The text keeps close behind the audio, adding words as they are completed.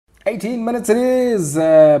18 minutes it is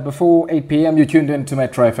before 8 p.m. You tuned in to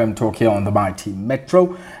Metro FM Talk here on the Mighty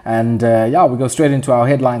Metro. And we go straight into our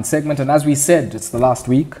headline segment. And as we said, it's the last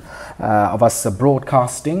week of us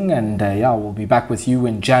broadcasting. And we'll be back with you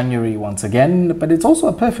in January once again. But it's also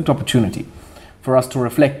a perfect opportunity for us to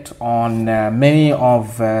reflect on many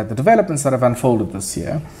of the developments that have unfolded this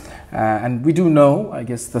year. And we do know, I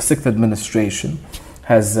guess, the sixth administration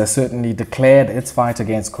has certainly declared its fight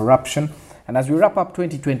against corruption. And as we wrap up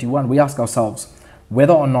 2021, we ask ourselves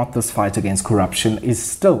whether or not this fight against corruption is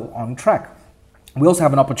still on track. We also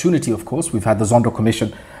have an opportunity, of course. We've had the Zondo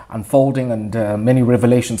Commission unfolding and many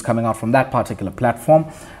revelations coming out from that particular platform.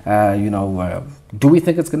 Do we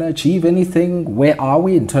think it's going to achieve anything? Where are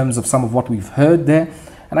we in terms of some of what we've heard there?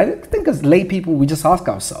 And I think as lay people, we just ask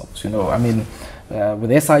ourselves,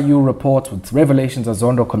 with SIU reports, with revelations of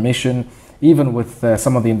Zondo Commission, even with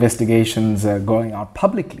some of the investigations going out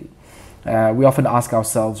publicly, we often ask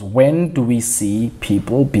ourselves, when do we see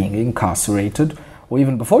people being incarcerated, or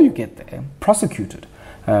even before you get there, prosecuted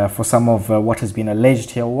for some of what has been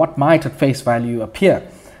alleged here, or what might at face value appear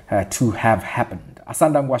to have happened?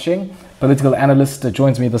 Asanda Ngoasheng, political analyst,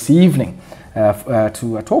 joins me this evening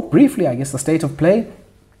to talk briefly, I guess, the state of play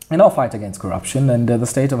in our fight against corruption and the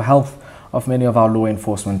state of health of many of our law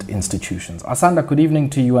enforcement institutions. Asanda, good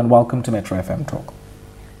evening to you and welcome to Metro FM Talk.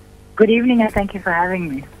 Good evening and thank you for having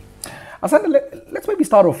me. Asanda, let's maybe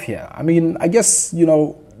start off here. I mean, I guess,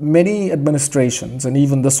 many administrations, and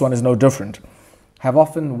even this one is no different, have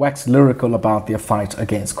often waxed lyrical about their fight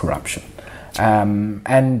against corruption.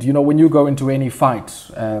 When you go into any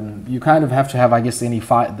fight, you kind of have to have, I guess, any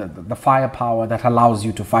fight, the firepower that allows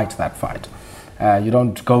you to fight that fight. You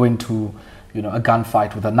don't go into, a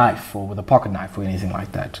gunfight with a knife or with a pocket knife or anything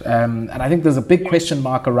like that. And I think there's a big question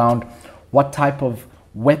mark around what type of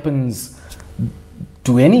weapons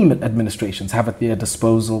do any administrations have at their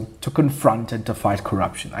disposal to confront and to fight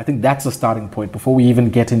corruption. I think that's a starting point before we even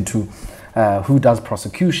get into who does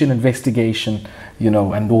prosecution, investigation,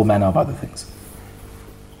 and all manner of other things.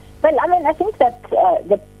 Well, I think that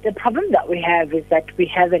the problem that we have is that we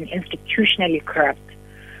have an institutionally corrupt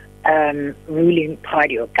ruling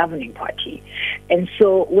party or governing party. And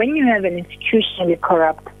so when you have an institutionally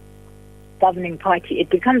corrupt governing party, it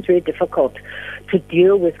becomes very difficult to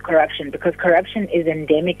deal with corruption, because corruption is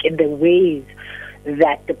endemic in the ways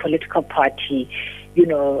that the political party,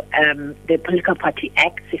 the political party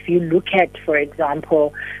acts. If you look at, for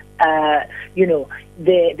example, the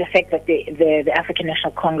fact that the African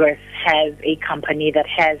National Congress has a company that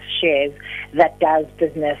has shares that does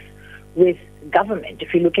business with government.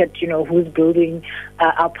 If you look at, who's building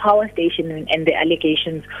our power station and the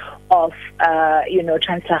allegations of,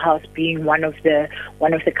 Chancellor House being one of the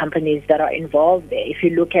companies that are involved there. If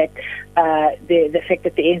you look at the fact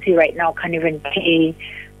that the ANC right now can't even pay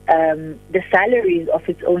the salaries of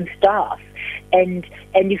its own staff. And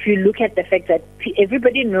if you look at the fact that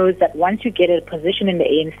everybody knows that once you get a position in the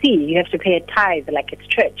ANC, you have to pay a tithe like it's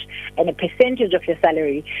church, and a percentage of your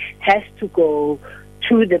salary has to go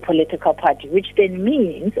to the political party, which then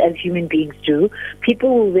means, as human beings do,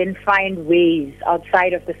 people will then find ways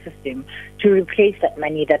outside of the system to replace that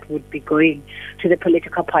money that would be going to the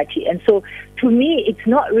political party. And so, to me, it's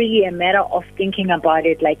not really a matter of thinking about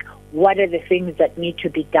it like, what are the things that need to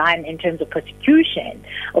be done in terms of prosecution?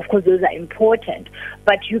 Of course, those are important.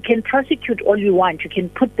 But you can prosecute all you want. You can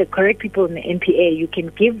put the correct people in the NPA. You can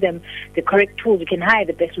give them the correct tools. You can hire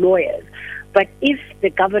the best lawyers. But if the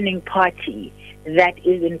governing party that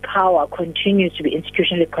is in power continues to be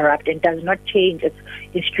institutionally corrupt and does not change its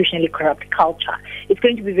institutionally corrupt culture, it's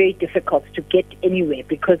going to be very difficult to get anywhere,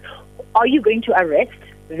 because are you going to arrest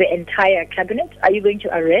the entire cabinet? Are you going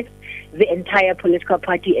to arrest the entire political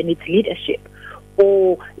party and its leadership?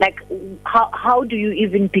 Or how do you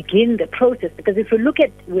even begin the process? Because if you look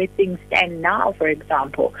at where things stand now, for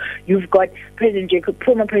example, you've got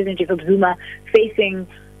former President Jacob Zuma facing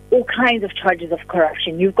all kinds of charges of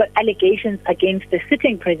corruption. You've got allegations against the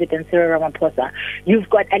sitting president, Cyril Ramaphosa. You've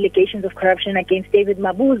got allegations of corruption against David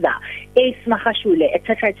Mabuza, Ace Mahashule,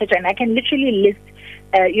 etc., etc. And I can literally list,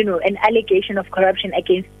 an allegation of corruption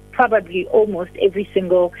against probably almost every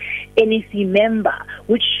single NEC member,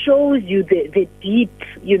 which shows you the deep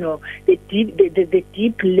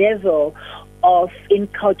level of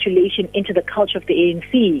inculturation into the culture of the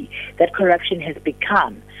ANC that corruption has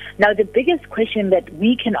become. Now, the biggest question that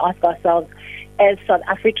we can ask ourselves as South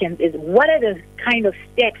Africans is, what are the kind of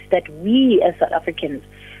steps that we as South Africans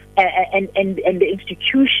and the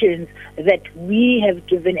institutions that we have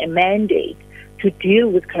given a mandate to deal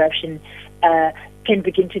with corruption can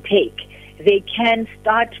begin to take? They can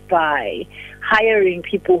start by hiring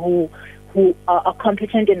people who are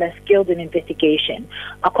competent and are skilled in investigation,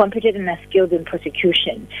 are competent and are skilled in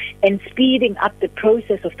prosecution, and speeding up the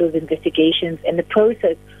process of those investigations and the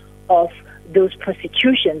process of those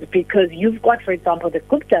prosecutions, because you've got, for example, the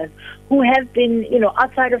Guptas, who have been,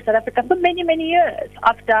 outside of South Africa for many, many years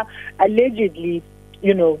after allegedly,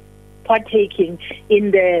 partaking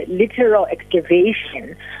in the literal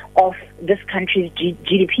excavation of this country's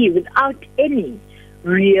GDP without any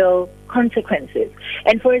real consequences.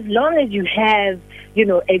 And for as long as you have,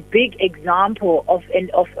 a big example of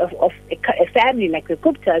a family like the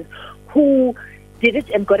Guptas who did it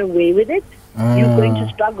and got away with it, you're going to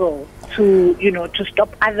struggle to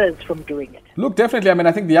stop others from doing it. Look, definitely. I mean,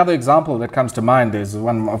 I think the other example that comes to mind is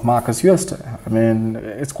one of Marcus Jooste. I mean,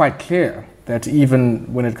 it's quite clear that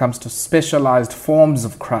even when it comes to specialized forms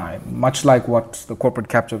of crime, much like what the corporate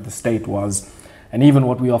capture of the state was, and even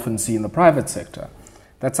what we often see in the private sector,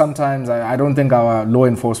 that sometimes I don't think our law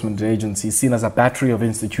enforcement agency, seen as a battery of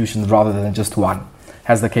institutions rather than just one,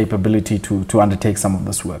 has the capability to undertake some of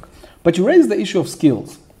this work. But you raise the issue of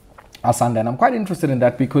skills, Asanda, and I'm quite interested in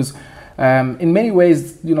that because in many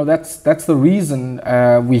ways, that's the reason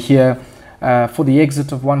we hear for the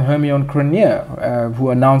exit of one Hermione Cronje, who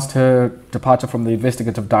announced her departure from the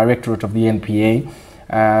investigative directorate of the NPA.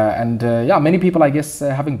 Many people, I guess,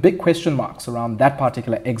 having big question marks around that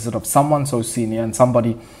particular exit of someone so senior and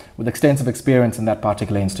somebody with extensive experience in that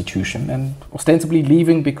particular institution, and ostensibly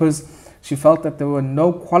leaving because she felt that there were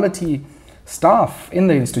no quality staff in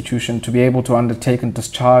the institution to be able to undertake and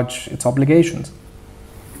discharge its obligations.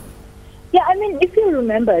 Yeah, I mean, if you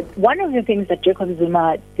remember, one of the things that Jacob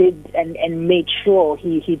Zuma did and made sure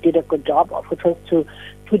he did a good job of, which was to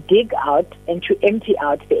dig out and to empty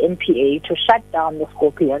out the NPA, to shut down the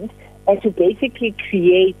Scorpions, and to basically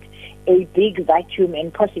create a big vacuum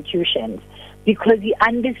in prosecutions, because he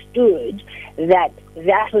understood that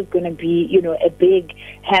was going to be, a big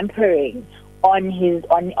hampering on his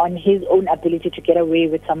own ability to get away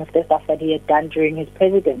with some of the stuff that he had done during his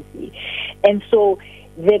presidency. And so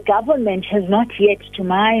the government has not yet, to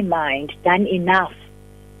my mind, done enough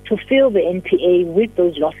to fill the NPA with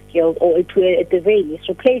those lost skills, or to, at the very least,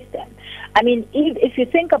 replace them. I mean, if you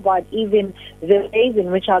think about even the ways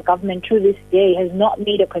in which our government to this day has not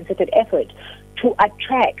made a concerted effort to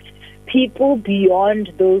attract people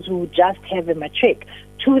beyond those who just have a matric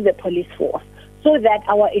to the police force, so that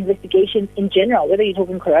our investigations in general, whether you're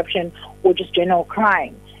talking corruption or just general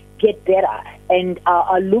crime, get better and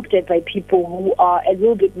are looked at by people who are a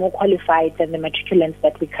little bit more qualified than the matriculants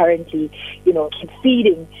that we currently, keep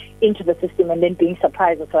feeding into the system, and then being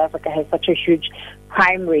surprised that South Africa has such a huge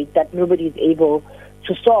crime rate that nobody is able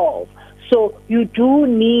to solve. So you do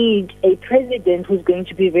need a president who's going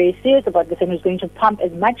to be very serious about this and who's going to pump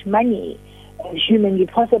as much money as humanly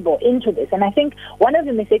possible into this. And I think one of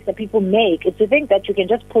the mistakes that people make is to think that you can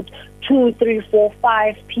just put 2, 3, 4,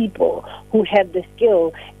 5 people who have the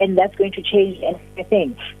skill and that's going to change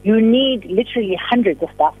anything. You need literally hundreds of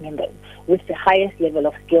staff members with the highest level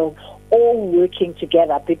of skill all working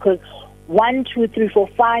together, because 1, 2, 3, 4,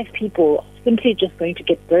 5 people simply just going to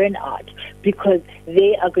get burned out, because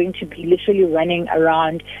they are going to be literally running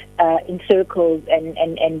around in circles and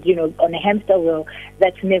on a hamster wheel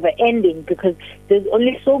that's never ending, because there's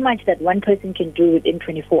only so much that one person can do within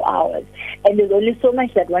 24 hours, and there's only so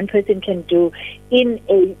much that one person can do in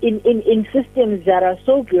systems that are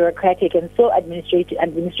so bureaucratic and so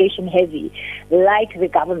administration heavy, like the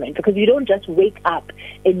government, because you don't just wake up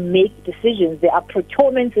and make decisions. There are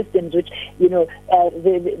procurement systems which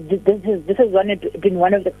this has been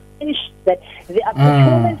one of the issues, that there are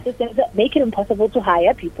procurement systems that make it impossible to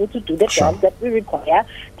hire people to do the jobs that we require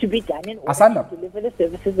to be done in order to deliver the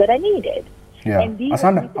services that are needed. Yeah,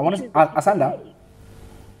 Asanda, I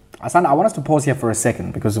want us to pause here for a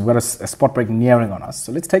second, because we've got a spot break nearing on us.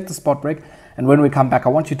 So let's take the spot break, and when we come back, I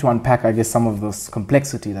want you to unpack, I guess, some of this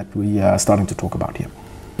complexity that we are starting to talk about here.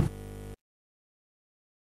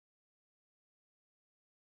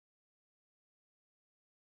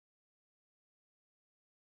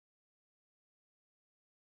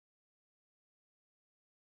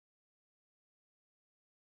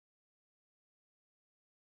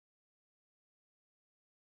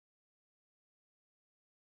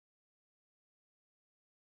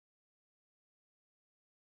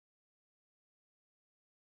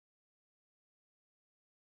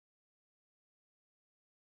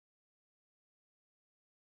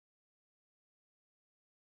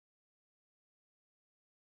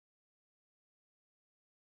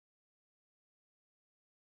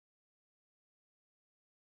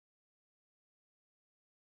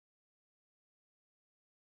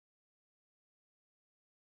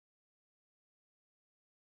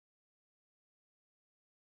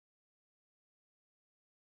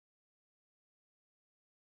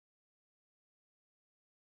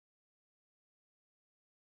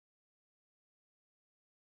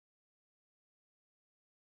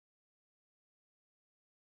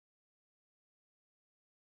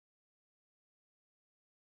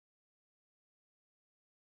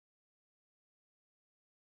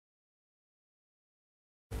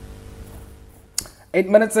 8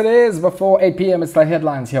 minutes it is before 8 p.m. It's the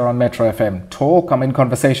headlines here on Metro FM Talk. I'm in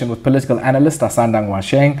conversation with political analyst Asanda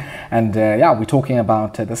Ngoasheng, and we're talking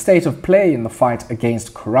about the state of play in the fight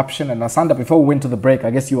against corruption. And Asanda, before we went to the break, I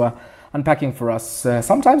guess you are unpacking for us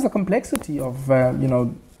sometimes the complexity of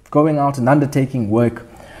going out and undertaking work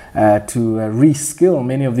to reskill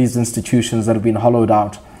many of these institutions that have been hollowed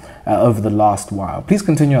out over the last while. Please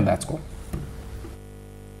continue on that score.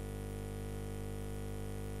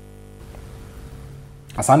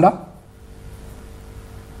 Asanda?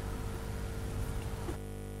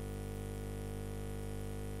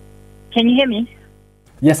 Can you hear me?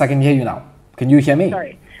 Yes, I can hear you now. Can you hear me?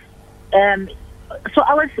 Sorry.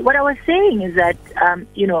 What I was saying is that,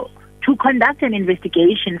 to conduct an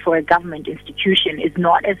investigation for a government institution is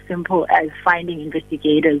not as simple as finding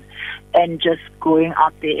investigators and just going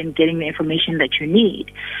out there and getting the information that you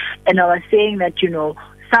need. And I was saying that,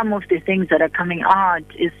 some of the things that are coming out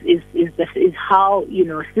is how,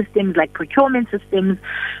 systems like procurement systems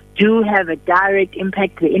do have a direct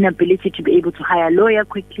impact, the inability to be able to hire lawyers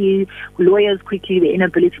quickly, the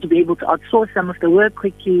inability to be able to outsource some of the work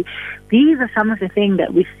quickly. These are some of the things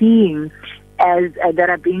that we're seeing as that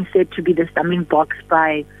are being said to be the stumbling blocks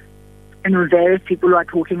by various people who are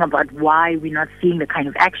talking about why we're not seeing the kind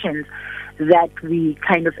of actions that we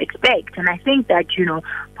kind of expect. And I think that,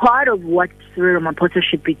 part of what Cyril Ramaphosa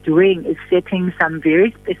should be doing is setting some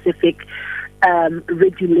very specific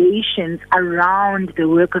regulations around the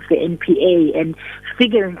work of the NPA and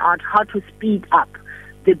figuring out how to speed up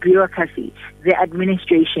the bureaucracy, the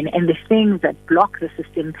administration, and the things that block the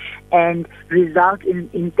system and result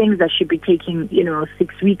in things that should be taking,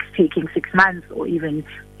 6 weeks, taking 6 months, or even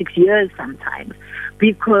 6 years sometimes.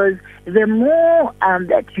 Because the more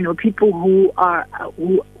that people who are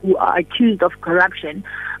accused of corruption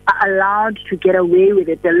are allowed to get away with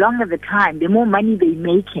it, the longer the time, the more money they're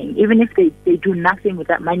making, even if they do nothing with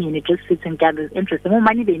that money and it just sits and gathers interest, the more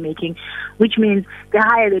money they're making, which means the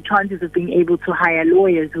higher the chances of being able to hire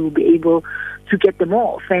lawyers who will be able to get them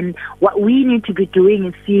off. And what we need to be doing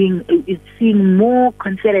is seeing more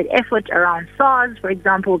concerted effort around SARS, for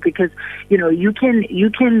example, because you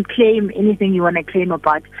can claim anything you want to claim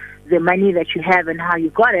about the money that you have and how you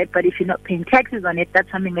got it, but if you're not paying taxes on it, that's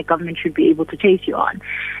something the government should be able to chase you on.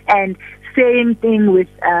 And same thing with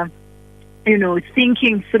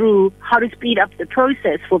thinking through how to speed up the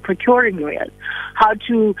process for procuring lawyers, how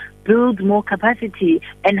to build more capacity,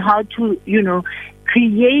 and how to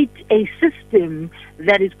create a system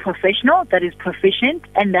that is professional, that is proficient,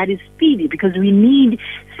 and that is speedy, because we need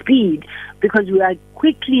speed, because we are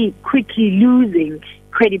quickly losing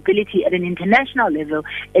credibility at an international level,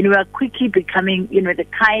 and we are quickly becoming, the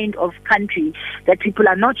kind of country that people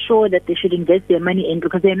are not sure that they should invest their money in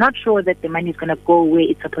because they're not sure that the money is going to go where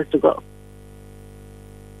it's supposed to go.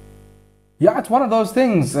 Yeah, it's one of those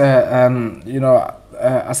things, Asanda,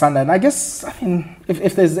 and I guess,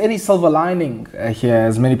 if there's any silver lining here,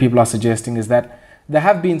 as many people are suggesting, is that there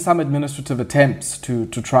have been some administrative attempts to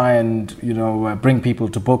try and, bring people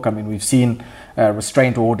to book. We've seen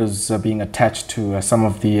restraint orders being attached to some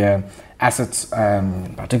of the assets,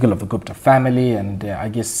 in particular of the Gupta family, and I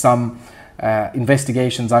guess some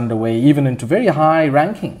investigations underway, even into very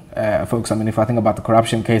high-ranking folks. If I think about the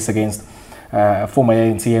corruption case against former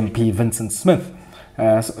ANC MP Vincent Smith.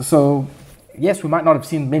 So, yes, we might not have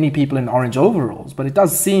seen many people in orange overalls, but it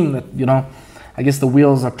does seem that, I guess the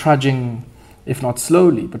wheels are trudging, if not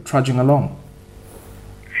slowly, but trudging along.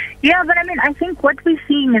 Yeah, but I think what we're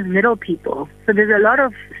seeing is middle people. So there's a lot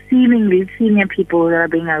of seemingly senior people that are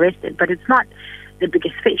being arrested, but it's not the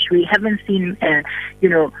biggest fish. We haven't seen,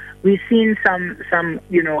 we've seen some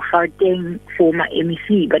Gauteng former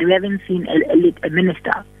MEC, but we haven't seen a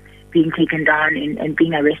minister being taken down and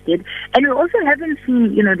being arrested. And we also haven't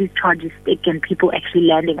seen, these charges stick and people actually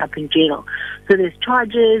landing up in jail. So there's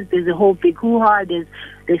charges, there's a whole big hoo-ha, there's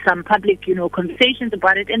some public, conversations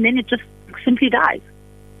about it, and then it just simply dies.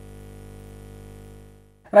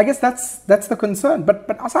 And I guess that's the concern. But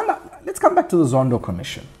Asanda, let's come back to the Zondo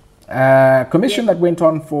Commission. Commission that went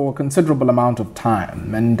on for a considerable amount of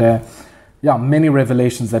time. And many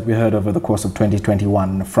revelations that we heard over the course of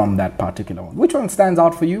 2021 from that particular one. Which one stands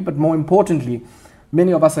out for you? But more importantly,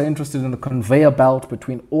 many of us are interested in the conveyor belt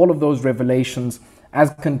between all of those revelations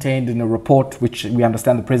as contained in a report which we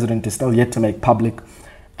understand the president is still yet to make public,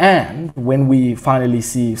 and when we finally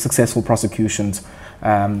see successful prosecutions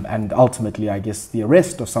and ultimately, I guess, the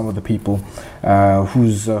arrest of some of the people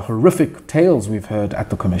whose horrific tales we've heard at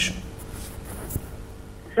the commission.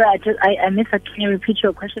 So I missed that. Can you repeat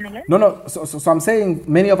your question again? No. So I'm saying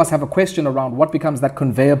many of us have a question around what becomes that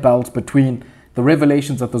conveyor belt between the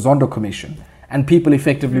revelations of the Zondo Commission and people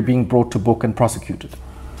effectively being brought to book and prosecuted.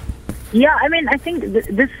 Yeah, I mean, I think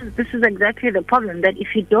this is exactly the problem, that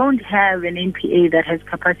if you don't have an NPA that has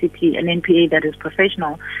capacity, an NPA that is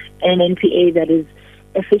professional, an NPA that is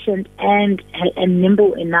efficient and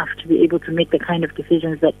nimble enough to be able to make the kind of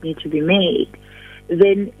decisions that need to be made,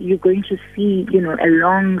 then you're going to see, a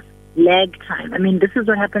long lag time. I mean, this is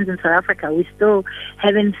what happens in South Africa. We still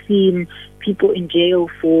haven't seen people in jail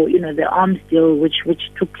for, the arms deal, which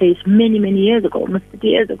took place many, many years ago, almost 50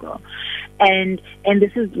 years ago. And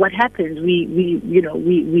this is what happens.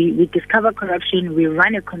 We discover corruption, we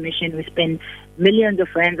run a commission, we spend millions of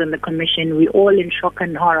rands on the commission, we're all in shock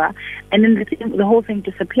and horror, and then the whole thing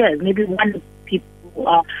disappears. Maybe one of the people who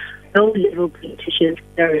are low-level politicians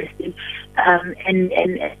are arrested and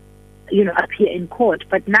appear in court,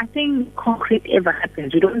 but nothing concrete ever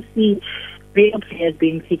happens. We don't see real players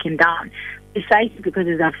being taken down, precisely because,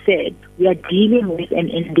 as I've said, we are dealing with an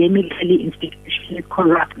endemically institutionally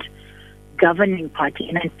corrupt governing party,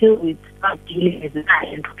 and until we start dealing with that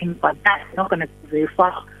and talking about that, we're not going to go very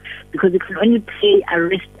far, because we can only play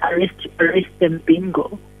arrest them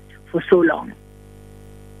bingo for so long.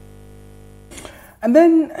 And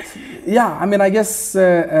then, I guess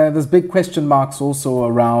there's big question marks also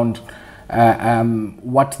around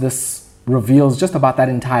what this reveals just about that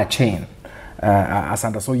entire chain,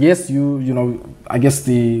 Asanda. So yes, I guess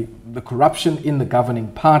the corruption in the governing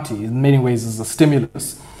party in many ways is a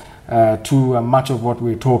stimulus to much of what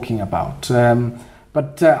we're talking about.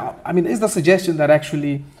 But is the suggestion that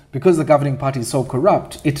actually, because the governing party is so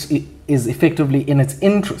corrupt, it is effectively in its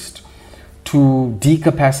interest to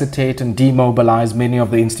decapacitate and demobilize many of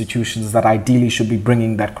the institutions that ideally should be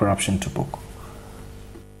bringing that corruption to book?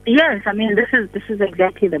 Yes, this is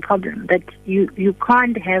exactly the problem, that you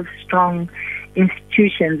can't have strong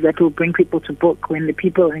institutions that will bring people to book when the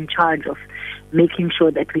people in charge of making sure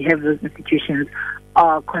that we have those institutions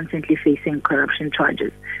are constantly facing corruption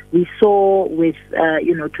charges. We saw with,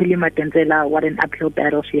 Thuli Madonsela, what an uphill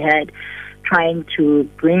battle she had trying to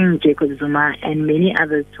bring Jacob Zuma and many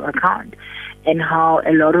others to account, and how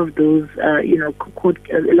a lot of those, a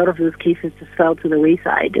lot of those cases just fell to the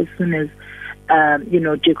wayside as soon as,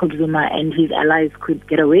 Jacob Zuma and his allies could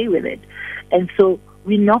get away with it. And so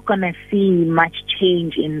we're not going to see much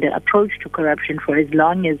change in the approach to corruption for as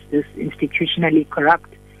long as this institutionally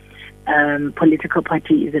corrupt political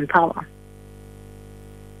party is in power.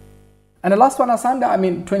 And the last one, Asanda,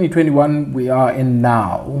 2021 we are in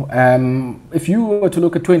now. If you were to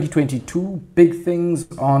look at 2022, big things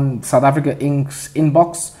on South Africa Inc.'s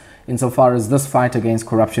inbox insofar as this fight against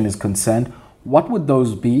corruption is concerned, what would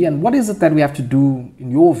those be? And what is it that we have to do,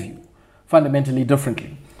 in your view, fundamentally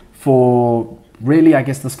differently for really, I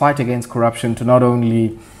guess, this fight against corruption to not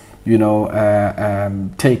only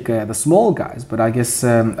take the small guys, but I guess,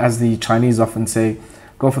 as the Chinese often say,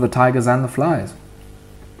 go for the tigers and the flies?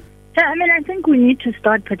 Yeah, I think we need to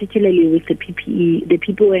start particularly with the PPE, the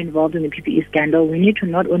people who are involved in the PPE scandal. We need to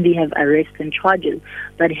not only have arrests and charges,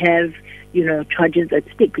 but have, charges at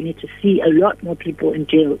stake. We need to see a lot more people in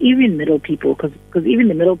jail, even middle people, because even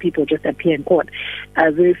the middle people just appear in court.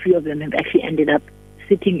 Very few of them have actually ended up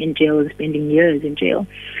sitting in jail and spending years in jail.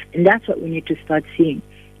 And that's what we need to start seeing.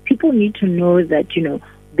 People need to know that,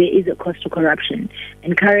 there is a cost to corruption.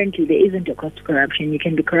 And currently there isn't a cost to corruption. You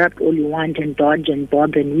can be corrupt all you want and dodge and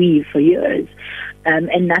bob and weave for years,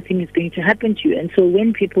 and nothing is going to happen to you. And so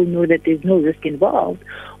when people know that there's no risk involved,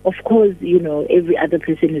 of course, every other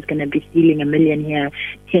person is going to be stealing $1 million here,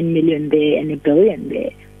 10 million there, and $1 billion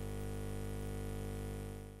there.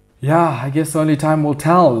 Yeah, I guess only time will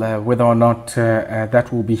tell whether or not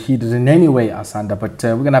that will be heeded in any way, Asanda. But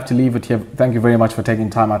we're going to have to leave it here. Thank you very much for taking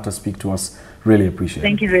time out to speak to us. Really appreciate it.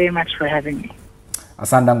 Thank you very much for having me.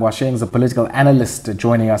 Asanda Ngoasheng is a political analyst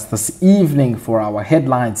joining us this evening for our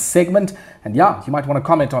headlines segment. And yeah, you might want to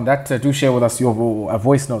comment on that. Do share with us your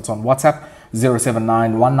voice notes on WhatsApp.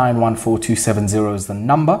 079-1914-270 is the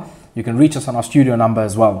number. You can reach us on our studio number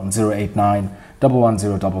as well on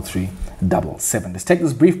 089-110-3377. Let's take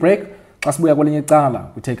this brief break. We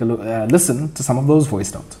take a listen to some of those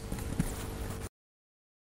voice notes.